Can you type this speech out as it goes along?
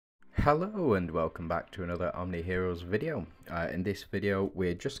Hello and welcome back to another OMNIHEROES video. In this video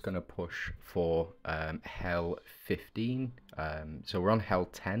we're just going to push for Hell 15. So we're on Hell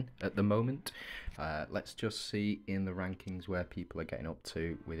 10 at the moment. Let's just see in the rankings where people are getting up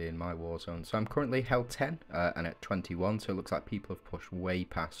to within my war zone. So I'm currently Hell 10 and at 21, so it looks like people have pushed way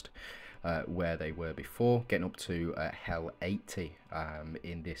past where they were before, getting up to Hell 80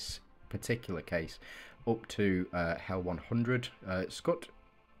 in this particular case, up to Hell 100. Scott,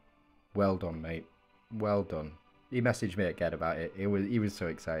 well done, mate. Well done. He messaged me again about it. He was so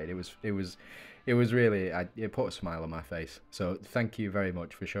excited. It was really, it put a smile on my face. So thank you very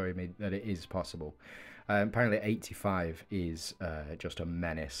much for showing me that it is possible. Apparently 85 is just a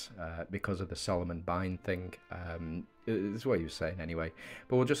menace because of the Solomon bind thing. It's what he was saying anyway.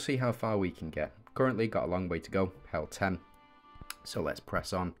 But we'll just see how far we can get. Currently got a long way to go. Hell 10. So let's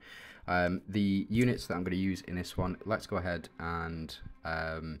press on. The units that I'm going to use in this one, let's go ahead and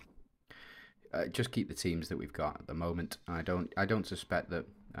just keep the teams that we've got at the moment. I don't suspect that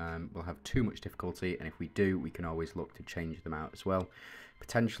we'll have too much difficulty, and if we do, we can always look to change them out as well.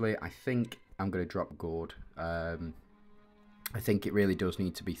 Potentially, I think I'm going to drop Gord. I think it really does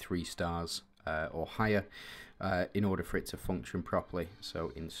need to be 3 stars or higher in order for it to function properly.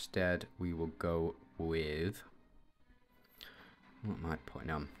 So instead, we will go with, what am I putting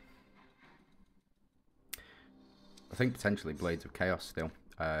on? I think potentially Blades of Chaos still.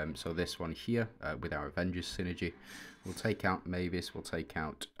 So this one here with our Avengers synergy, we'll take out Mavis, we'll take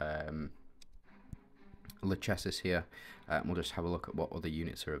out Lachesis here, and we'll just have a look at what other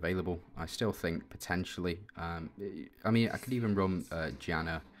units are available. I still think potentially, I mean, I could even run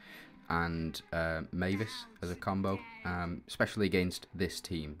Janna and Mavis as a combo, especially against this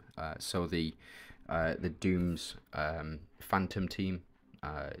team. So the Doom's Phantom team,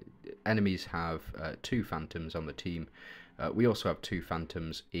 enemies have 2 Phantoms on the team. We also have 2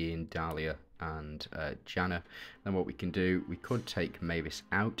 Phantoms in Dahlia and Janna. Then what we can do, we could take Mavis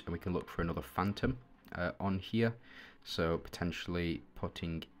out and we can look for another Phantom on here. So potentially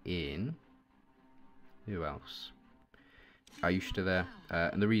putting in, who else? Ayushta there.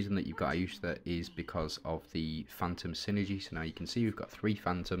 And the reason that you've got Ayushta is because of the Phantom synergy. So now you can see we've got 3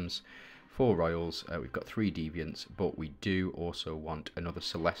 Phantoms, 4 Royals, we've got 3 Deviants, but we do also want another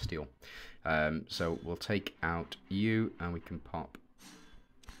Celestial. So we'll take out you and we can pop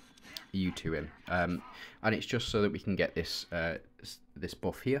you 2 in. And it's just so that we can get this this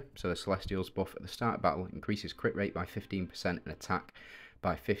buff here. So the Celestial's buff at the start of battle increases crit rate by 15% and attack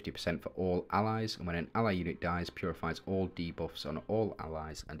by 50% for all allies, and when an ally unit dies, purifies all debuffs on all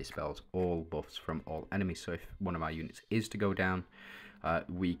allies and dispels all buffs from all enemies. So if one of our units is to go down,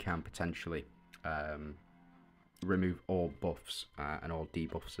 we can potentially remove all buffs and all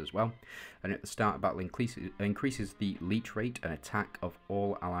debuffs as well. And at the start of battle, increases the leech rate and attack of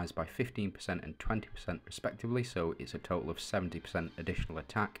all allies by 15% and 20% respectively, so it's a total of 70% additional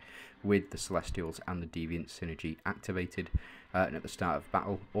attack with the Celestials and the Deviant synergy activated. And at the start of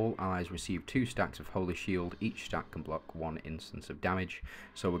battle, all allies receive 2 stacks of Holy Shield. Each stack can block 1 instance of damage,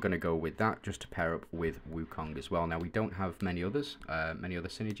 so we're going to go with that just to pair up with Wukong as well. Now we don't have many other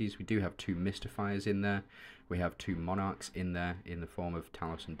synergies. We do have 2 Mystifiers in there. We have 2 Monarchs in there in the form of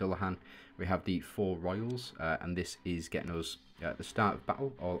Talos and Dullahan. We have the 4 Royals, and this is getting us, at the start of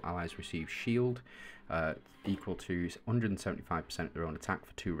battle, all allies receive shield, equal to 175% of their own attack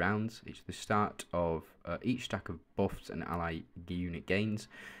for 2 rounds. It's the start of each stack of buffs and ally unit gains,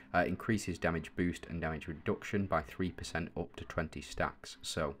 increases damage boost and damage reduction by 3% up to 20 stacks.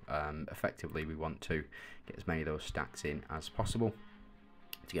 So effectively we want to get as many of those stacks in as possible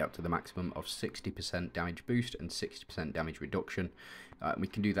to get up to the maximum of 60% damage boost and 60% damage reduction. We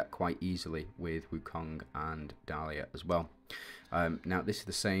can do that quite easily with Wukong and Dahlia as well. Now this is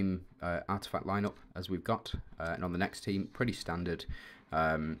the same artifact lineup as we've got, and on the next team, pretty standard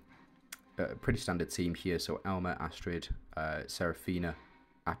team here. So Elma, Astrid, Seraphina,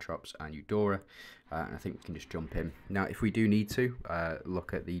 Atrops and Eudora, and I think we can just jump in. Now if we do need to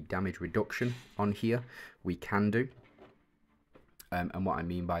look at the damage reduction on here, we can do. And what I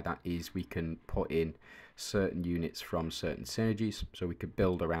mean by that is we can put in certain units from certain synergies. So we could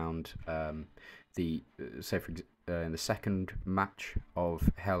build around say for in the second match of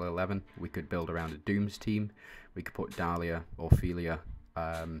Hell 11, we could build around a Doom's team. We could put Dahlia, Ophelia,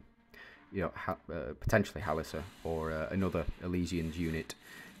 potentially Halissa or another Elysian's unit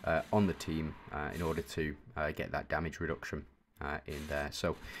on the team in order to get that damage reduction in there.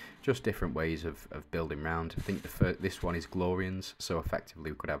 So just different ways of building round. I think this one is Glorians, so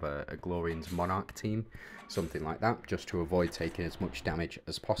effectively we could have a Glorians Monarch team, something like that, just to avoid taking as much damage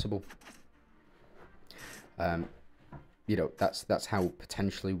as possible. you know, that's how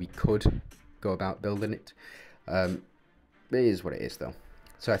potentially we could go about building it. It is what it is, though.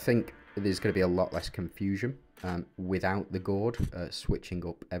 So I think there's going to be a lot less confusion without the gourd switching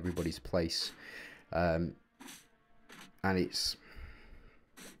up everybody's place, and it's,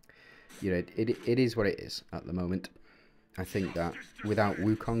 you know, it is what it is at the moment. I think that without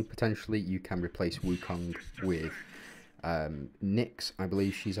Wukong, potentially you can replace Wukong with Nyx. I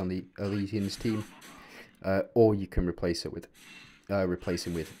believe she's on the Elysian's team, or you can replace it with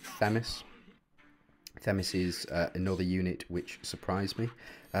him with Themis. Themis is another unit which surprised me.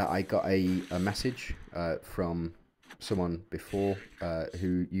 I got a message from someone before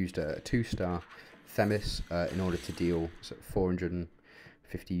who used a 2-star Themis in order to deal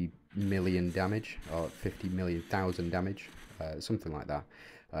 450 million damage, or 50 million thousand damage, something like that,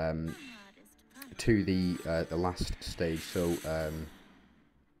 to the last stage. So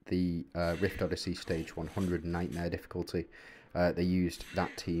the Rift Odyssey stage 100 Nightmare difficulty. They used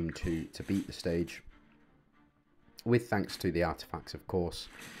that team to beat the stage, with thanks to the artifacts, of course.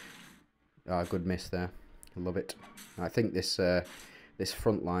 Good miss there. Love it. I think this this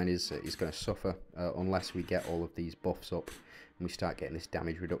front line is going to suffer unless we get all of these buffs up and we start getting this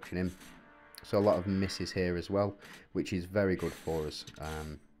damage reduction in. So a lot of misses here as well, which is very good for us,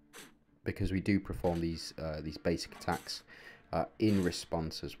 because we do perform these basic attacks in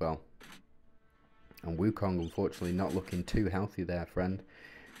response as well. And Wukong, unfortunately, not looking too healthy there, friend,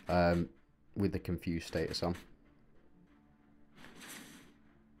 with the confused status on.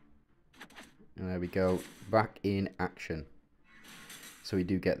 And there we go, back in action. So we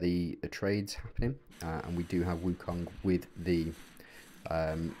do get the trades happening, and we do have Wukong with the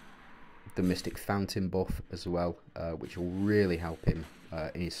Mystic Fountain buff as well, which will really help him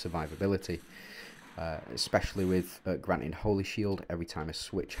in his survivability, especially with granting Holy Shield every time a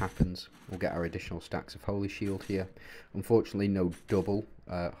switch happens. We'll get our additional stacks of Holy Shield here. Unfortunately, no double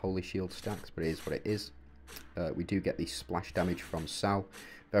Holy Shield stacks, but it is what it is. We do get the splash damage from Sal,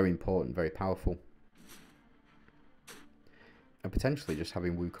 very important, very powerful. And potentially just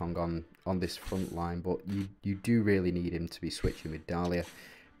having Wukong on this front line, but you do really need him to be switching with Dahlia.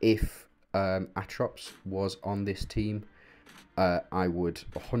 If Atrox was on this team, I would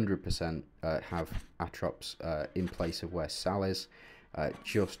 100% have Atrox in place of where Sal is,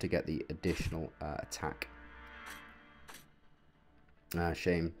 just to get the additional attack.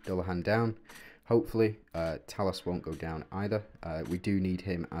 Shame Dullahan down. Hopefully Talos won't go down either. We do need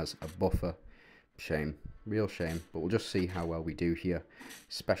him as a buffer. Shame, real shame, but we'll just see how well we do here,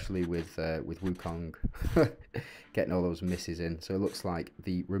 especially with Wukong getting all those misses in. So it looks like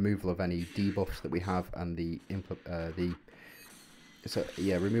the removal of any debuffs that we have, and removal of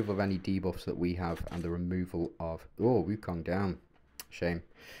any debuffs that we have, and the removal of Wukong down. Shame.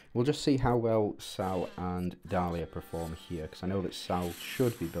 We'll just see how well Sal and Dahlia perform here, because I know that Sal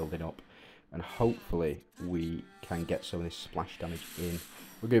should be building up, and hopefully we can get some of this splash damage in.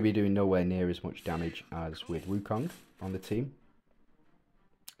 We're going to be doing nowhere near as much damage as with Wukong on the team.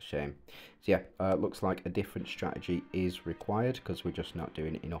 Shame. So yeah, looks like a different strategy is required, because we're just not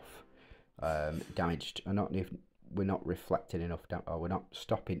doing enough damage. We're not reflecting enough, or we're not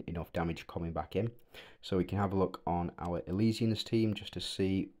stopping enough damage coming back in. So we can have a look on our Elysian's team just to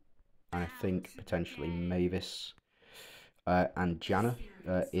see. And I think potentially Mavis and Janna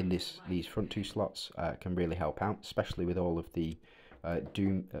in these front two slots can really help out, especially with all of the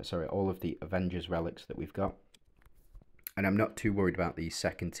all of the Avengers relics that we've got. And I'm not too worried about the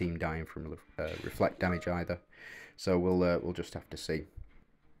second team dying from reflect damage either. So we'll just have to see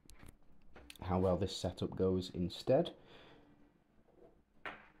how well this setup goes instead.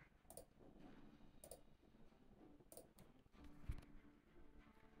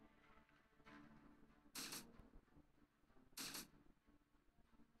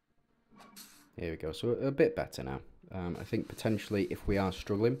 Here we go, so a bit better now. I think potentially if we are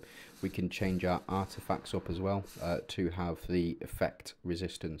struggling, we can change our artifacts up as well to have the effect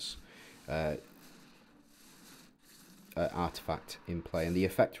resistance artifact in play. And the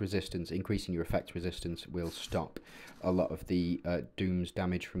effect resistance, increasing your effect resistance, will stop a lot of the Doom's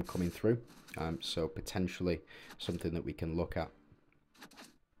damage from coming through. So potentially something that we can look at.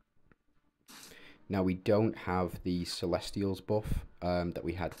 Now we don't have the Celestials buff that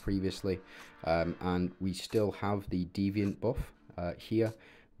we had previously, and we still have the Deviant buff here,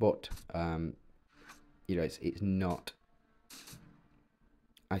 but you know, it's not.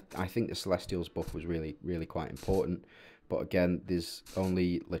 I think the Celestials buff was really quite important, but again, there's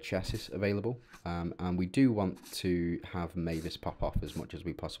only Lachesis available, and we do want to have Mavis pop off as much as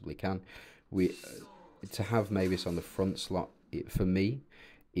we possibly can. To have Mavis on the front slot, for me,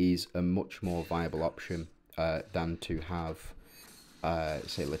 is a much more viable option than to have,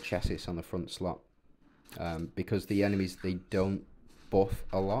 say, Lachesis on the front slot. Because the enemies, they don't buff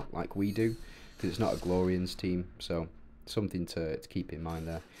a lot like we do, because it's not a Glorians team, so something to keep in mind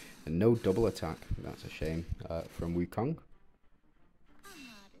there. And no double attack, that's a shame, from Wukong.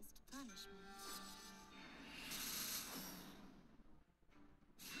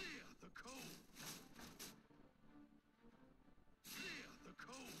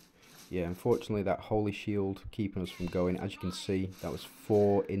 Yeah, unfortunately that Holy Shield keeping us from going. As you can see, that was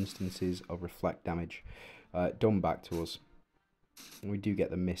 4 instances of reflect damage done back to us. And we do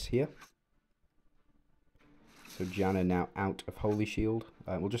get the miss here. So Janna now out of Holy Shield.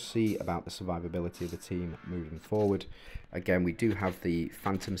 We'll just see about the survivability of the team moving forward. Again, we do have the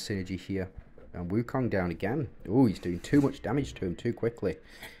Phantom synergy here. And Wukong down again. Oh, he's doing too much damage to him too quickly.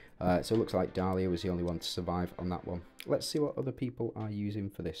 So it looks like Dahlia was the only one to survive on that one. Let's see what other people are using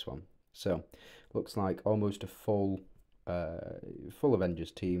for this one. So, looks like almost a full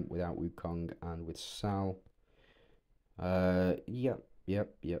Avengers team without Wukong and with Sal. Yep.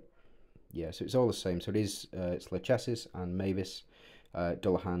 Yeah, so it's all the same. So it is, it's Lachesis and Mavis,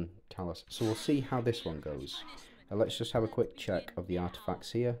 Dullahan, Talos. So we'll see how this one goes. Let's just have a quick check of the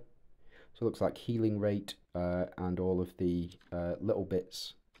artifacts here. So it looks like healing rate and all of the little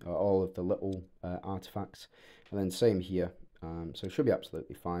bits, all of the little artifacts. And then same here. So it should be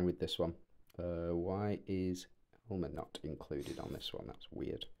absolutely fine with this one. Why is Helmet not included on this one? That's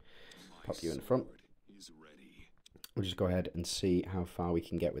weird. Pop you in the front. We'll just go ahead and see how far we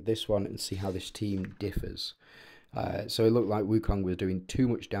can get with this one and see how this team differs. So it looked like Wukong was doing too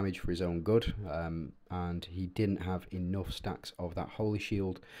much damage for his own good, and he didn't have enough stacks of that Holy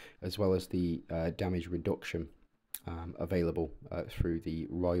Shield, as well as the damage reduction available through the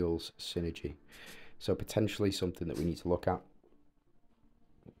Royals synergy. So potentially something that we need to look at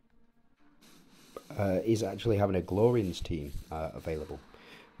is actually having a Glorians team available.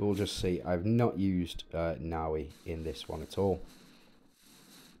 We'll just see. I've not used Naui in this one at all.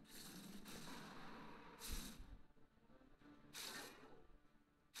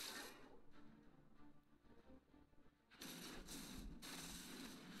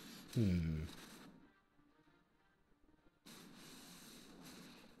 And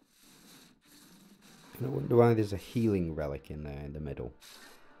I wonder why there's a healing relic in there in the middle.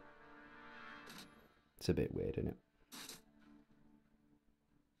 It's a bit weird, isn't it?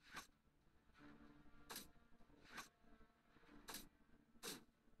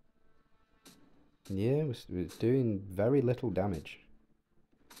 Yeah, we're doing very little damage.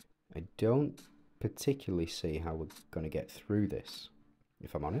 I don't particularly see how we're going to get through this,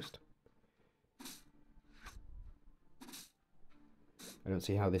 if I'm honest. I don't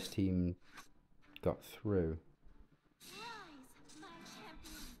see how this team got through.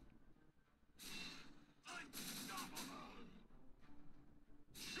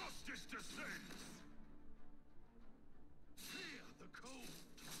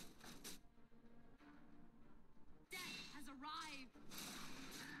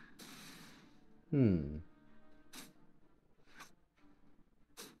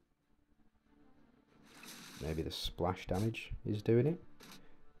 Maybe the splash damage is doing it.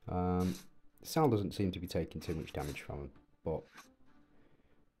 Sal doesn't seem to be taking too much damage from him, but...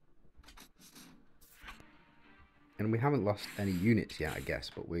 And we haven't lost any units yet, I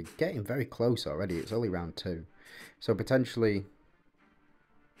guess, but we're getting very close already. It's only round 2. So potentially...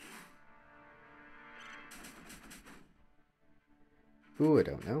 Ooh, I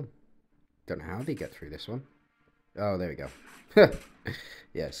don't know. Don't know how they get through this one. Oh, there we go.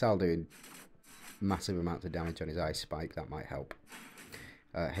 Yeah, Sal doing massive amounts of damage on his ice spike. That might help.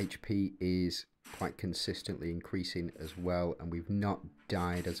 HP is quite consistently increasing as well, and we've not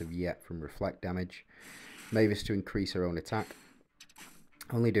died as of yet from reflect damage. Mavis to increase her own attack.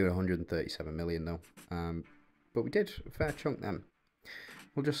 Only doing 137 million though. But we did a fair chunk then.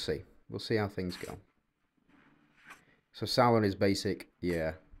 We'll just see. We'll see how things go. So Sal on his basic,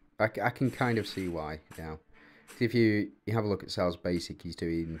 yeah. I can kind of see why now. If you have a look at Sal's basic, he's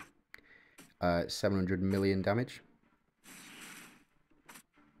doing 700 million damage.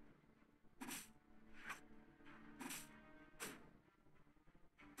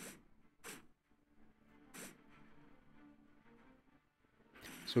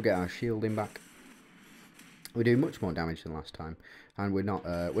 So we'll get our shielding back. We're doing much more damage than last time, and we're not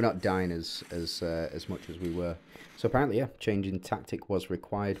dying as much as we were. So apparently, yeah, changing tactic was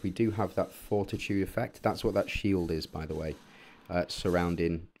required. We do have that fortitude effect. That's what that shield is, by the way,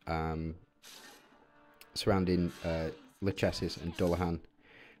 surrounding Lachesis and Dullahan.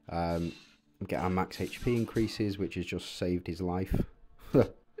 Get our max HP increases, which has just saved his life.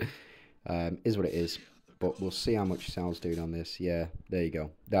 Is what it is. but we'll see how much Sal's doing on this. Yeah, there you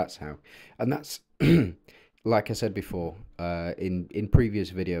go. That's how. And that's, like I said before, in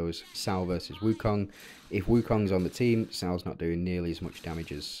previous videos, Sal versus Wukong. If Wukong's on the team, Sal's not doing nearly as much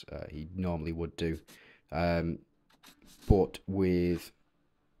damage as he normally would do. But with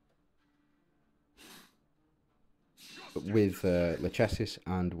Lachesis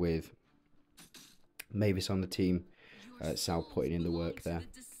and with Mavis on the team, Sal putting in the work there.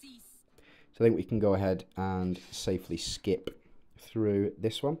 So I think we can go ahead and safely skip through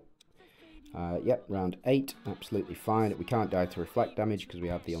this one. Yep, round 8, absolutely fine. We can't die to reflect damage because we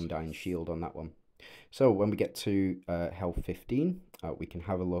have the Undying Shield on that one. So when we get to health 15, we can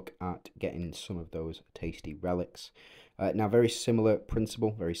have a look at getting some of those tasty relics. Now, very similar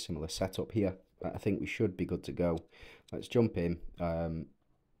principle, very similar setup here. I think we should be good to go. Let's jump in and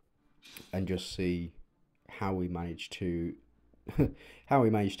just see how we manage to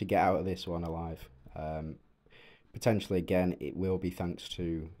get out of this one alive. Potentially, again, it will be thanks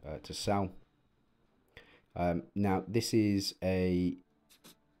to Sal. Now, this is a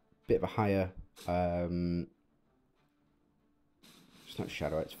bit of a higher. It's not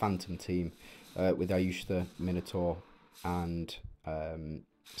Shadow, it's Phantom team with Ayushta, Minotaur, and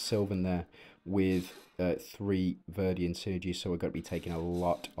Sylvan there with 3 Verdian synergies. So we're going to be taking a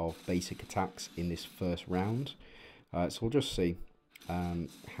lot of basic attacks in this first round. So we'll just see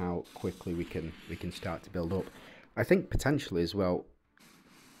how quickly we can start to build up. I think potentially as well,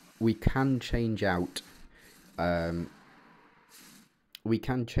 we can change out.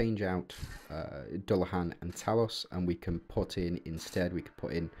 Dullahan and Talos, and we can put in instead. We could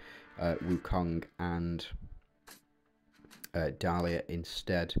put in Wukong and Dahlia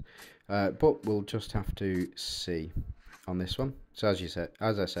instead, but we'll just have to see on this one. So as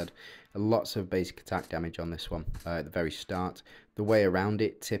I said, lots of basic attack damage on this one at the very start. The way around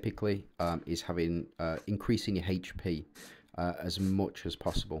it typically is having increasing your HP as much as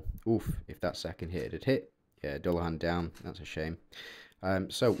possible. Oof! If that second hit had hit, yeah, Dullahan down. That's a shame.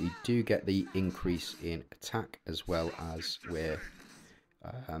 So we do get the increase in attack as well as we're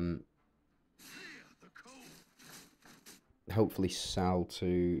hopefully Sal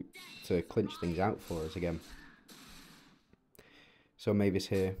to clinch things out for us again. So Mavis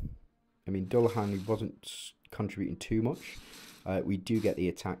here. I mean, Dullahan wasn't contributing too much. We do get the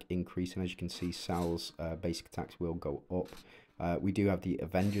attack increase, and as you can see, Sal's basic attacks will go up. We do have the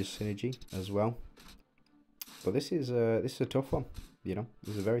Avengers synergy as well. But this is a tough one, you know.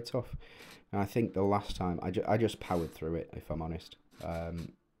 This is very tough. And I think the last time I just powered through it, if I'm honest.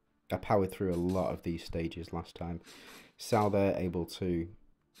 I powered through a lot of these stages last time. Sal there able to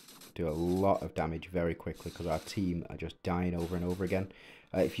do a lot of damage very quickly because our team are just dying over and over again.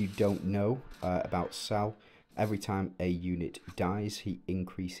 If you don't know about Sal, every time a unit dies, he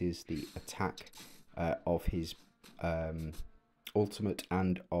increases the attack of his ultimate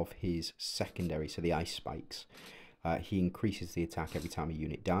and of his secondary, so the ice spikes. He increases the attack every time a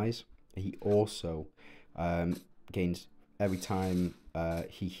unit dies. He also gains every time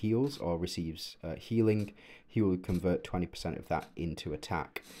he heals or receives healing, he will convert 20% of that into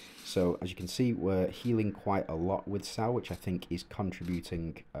attack. So as you can see, we're healing quite a lot with Sal, which I think is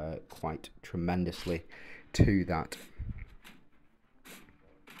contributing quite tremendously to that.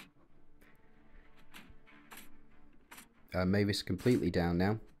 Mavis completely down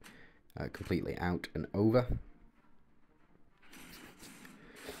now, completely out and over.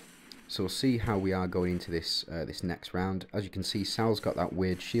 So we'll see how we are going into this this next round. As you can see, Sal's got that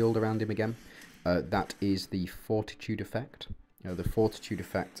weird shield around him again. That is the Fortitude effect. The Fortitude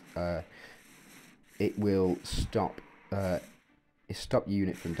effect, it will stop your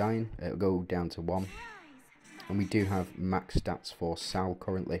unit from dying. It'll go down to 1. And we do have max stats for Sal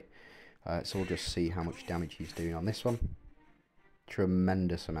currently. So we'll just see how much damage he's doing on this one.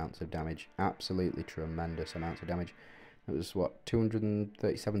 Tremendous amounts of damage. Absolutely tremendous amounts of damage. It was, what,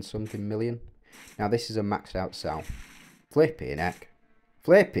 237 something million? Now, this is a maxed out Sal. Flipping heck.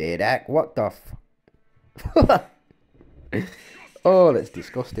 Flipping heck. What the f... Oh, that's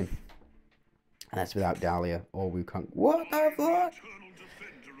disgusting. That's without Dahlia or Wukong. What the fuck?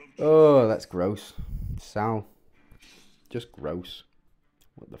 Oh, that's gross. Sal. Just gross.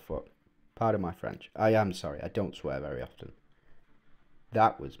 What the fuck? Pardon my French. I am sorry. I don't swear very often.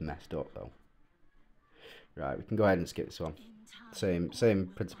 That was messed up, though. Right, we can go ahead and skip this one. Same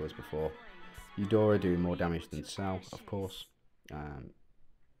principle as before. Eudora doing more damage than Sal, of course.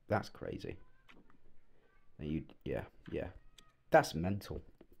 That's crazy. Yeah. That's mental.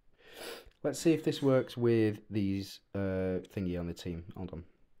 Let's see if this works with these thingy on the team. Hold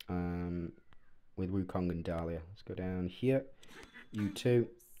on. With Wukong and Dahlia. Let's go down here. You two.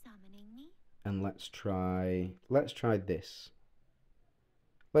 And let's try this.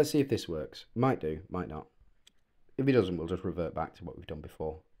 Let's see if this works. Might do, might not. If it doesn't, we'll just revert back to what we've done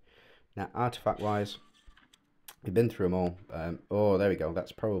before. Now, artifact-wise, we've been through them all. Oh, there we go.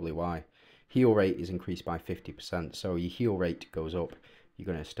 That's probably why. Heal rate is increased by 50%. So your heal rate goes up. You're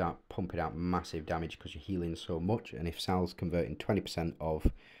going to start pumping out massive damage because you're healing so much. And if Sal's converting 20% of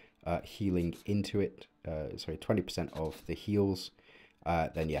healing into it, sorry, 20% of the heals,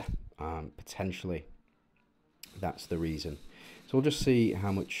 then yeah, potentially that's the reason. So we'll just see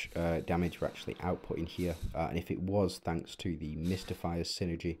how much damage we're actually outputting here, and if it was thanks to the Mystifiers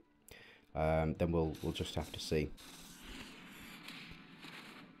synergy, then we'll just have to see.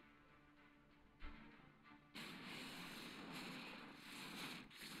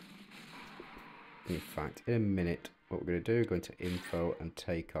 In fact, in a minute, what we're going to do, go into info and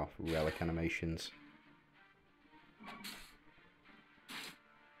take off relic animations.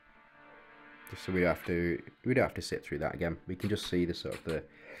 Just so we don't have to sit through that again. We can just see the sort of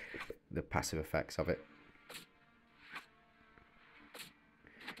the passive effects of it.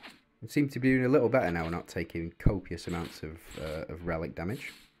 It seems to be doing a little better now. We're not taking copious amounts of relic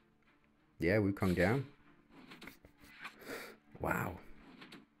damage. Yeah, Wukong down. Wow.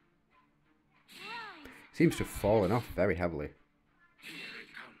 Seems to have fallen off very heavily.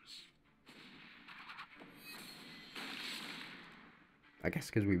 I guess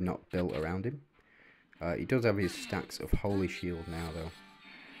because we've not built around him. He does have his stacks of Holy Shield now, though.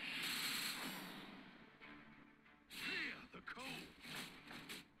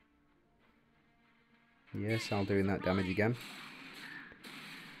 Yes, I'll doing that damage again.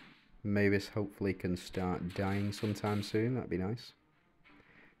 Mavis hopefully can start dying sometime soon. That'd be nice.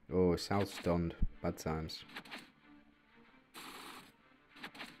 Oh, Sal's stunned. Bad times.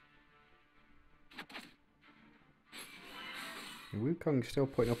 Wukong's still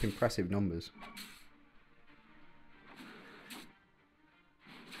putting up impressive numbers.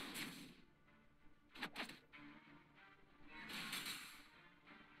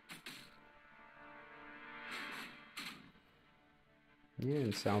 Yeah,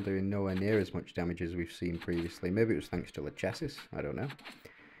 and Sal doing nowhere near as much damage as we've seen previously. Maybe it was thanks to Lachesis. I don't know.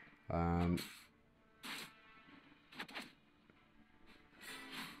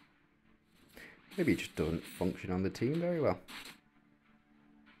 Maybe it just doesn't function on the team very well.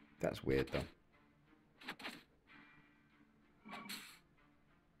 That's weird, though.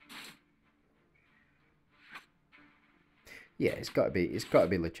 Yeah, it's got to be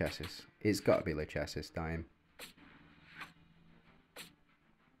Lachesis. It's got to be Lachesis dying.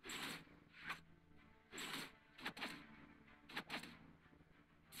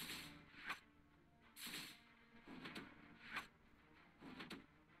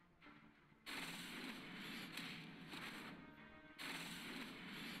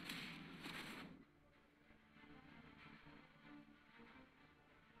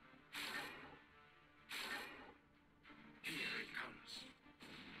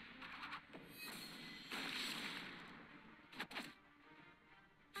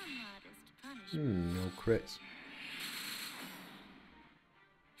 No crits.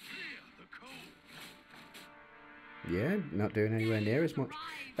 Yeah, not doing anywhere near as much.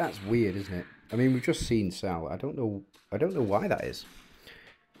 That's weird, isn't it? I mean, we've just seen Sal. I don't know why that is.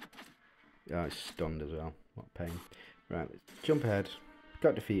 Oh, it's stunned as well. What pain. Right, let's jump ahead.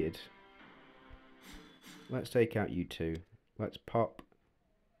 Got defeated. Let's take out you two. Let's pop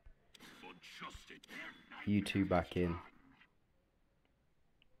you two back in.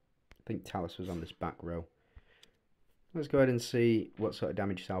 I think Talus was on this back row. Let's go ahead and see what sort of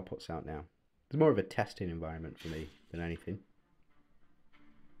damage Sal puts out now. It's more of a testing environment for me than anything.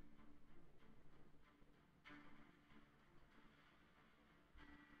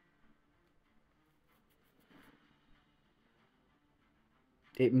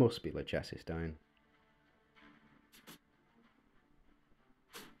 It must be Lachesis dying.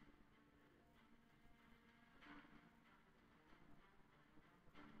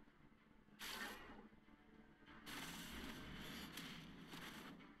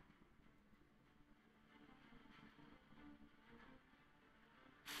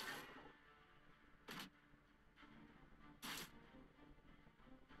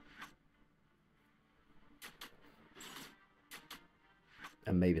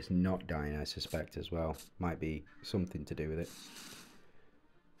 And Mavis not dying, I suspect, as well. Might be something to do with it.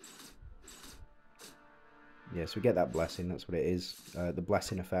 Yeah, so we get that blessing, that's what it is. The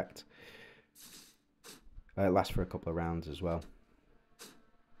blessing effect. It lasts for a couple of rounds as well.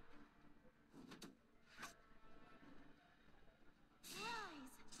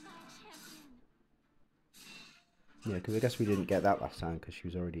 Yeah, because I guess we didn't get that last time because she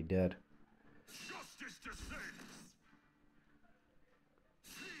was already dead.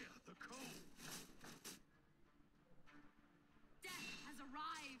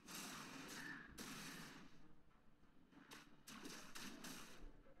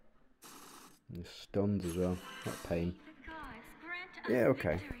 stuns as well. What a pain. Yeah,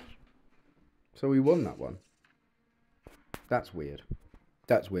 okay. So we won that one. That's weird.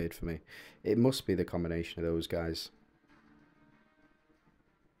 That's weird for me. It must be the combination of those guys.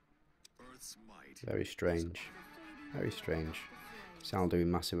 Very strange. Very strange. Sal doing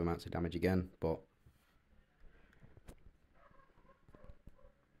massive amounts of damage again, but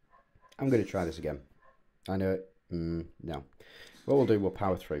I'm going to try this again. I know it. No. What we'll do, we'll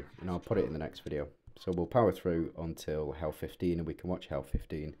power through, and I'll put it in the next video. So we'll power through until Hell 15, and we can watch Hell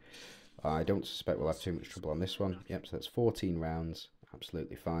 15. I don't suspect we'll have too much trouble on this one. Yep, so that's 14 rounds.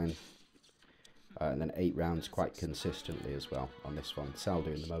 Absolutely fine. And then 8 rounds quite consistently as well on this one. Sal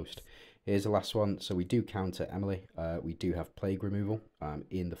doing the most. Here's the last one. So we do counter Emily. We do have plague removal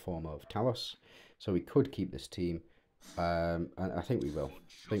in the form of Talos. So we could keep this team. And I think we will.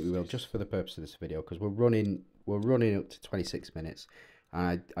 I think we will, just for the purpose of this video, because we're running up to 26 minutes.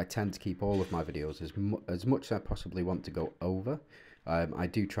 And I tend to keep all of my videos as much as I possibly want to go over. I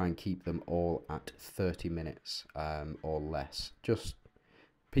do try and keep them all at 30 minutes or less. Just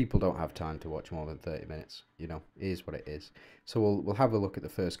people don't have time to watch more than 30 minutes. You know, it is what it is. So we'll have a look at the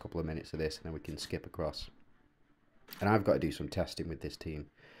first couple of minutes of this, and then we can skip across. And I've got to do some testing with this team.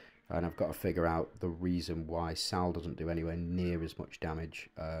 And I've got to figure out the reason why Sal doesn't do anywhere near as much damage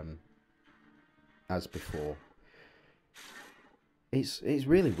as before. It's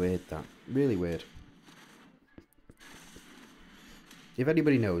really weird, that. Really weird. If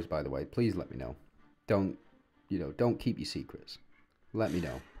anybody knows, by the way, please let me know. Don't keep your secrets. Let me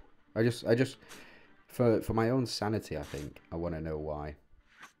know. I just for my own sanity, I think I want to know why.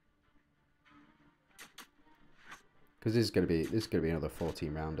 Because this is gonna be another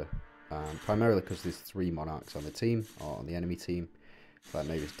 14 rounder. Primarily because there's 3 monarchs on the team, or on the enemy team. So that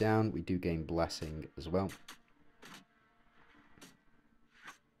made us down. We do gain blessing as well.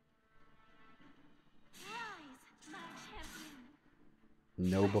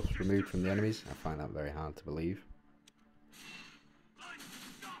 No buffs removed from the enemies. I find that very hard to believe.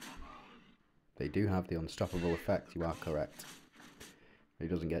 They do have the unstoppable effect, you are correct. He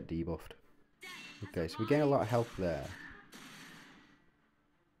doesn't get debuffed. Okay, so we gain a lot of health there.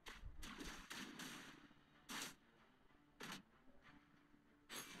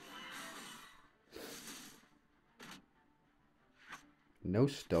 No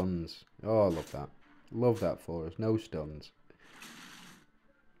stuns. Oh, I love that. Love that for us. No stuns.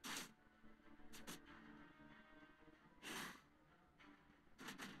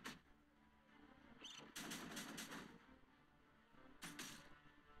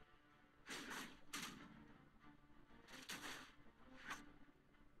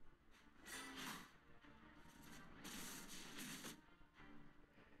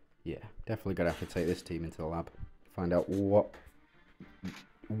 Yeah, definitely gonna have to take this team into the lab. Find out what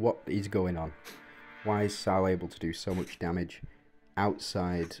is going on. Why is Sal able to do so much damage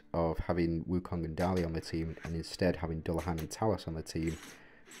outside of having Wukong and Dali on the team, and instead having Dullahan and Talos on the team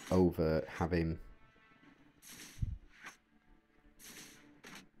over having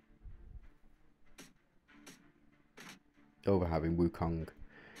Wukong?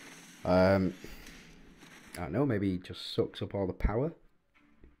 I don't know, maybe he just sucks up all the power.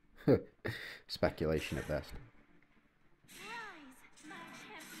 Speculation at best.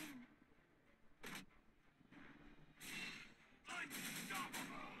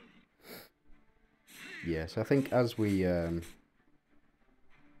 Yes, I think as we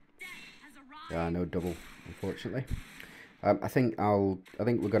no double, unfortunately. I think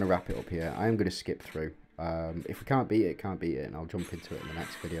we're going to wrap it up here. I am going to skip through. If we can't beat it, can't beat it, and I'll jump into it in the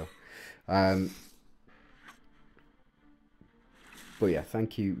next video. But yeah,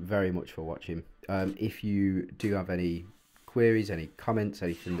 thank you very much for watching. If you do have any queries, any comments,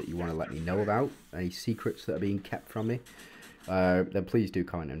 anything that you want to let me know about, any secrets that are being kept from me, then please do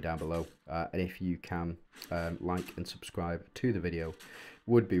comment them down below. And if you can like and subscribe to the video,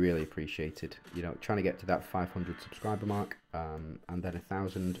 would be really appreciated. You know, trying to get to that 500 subscriber mark, and then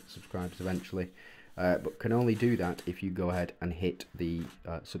 1,000 subscribers eventually. But can only do that if you go ahead and hit the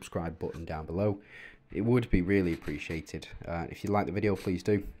subscribe button down below. It would be really appreciated. If you like the video, please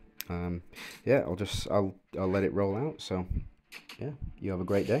do. Yeah, I'll let it roll out. So yeah, you have a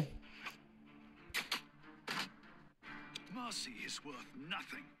great day. Mercy is worth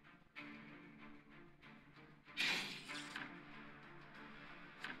nothing.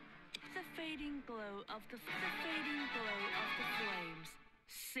 The fading glow of the flames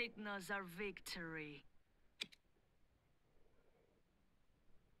signals our victory.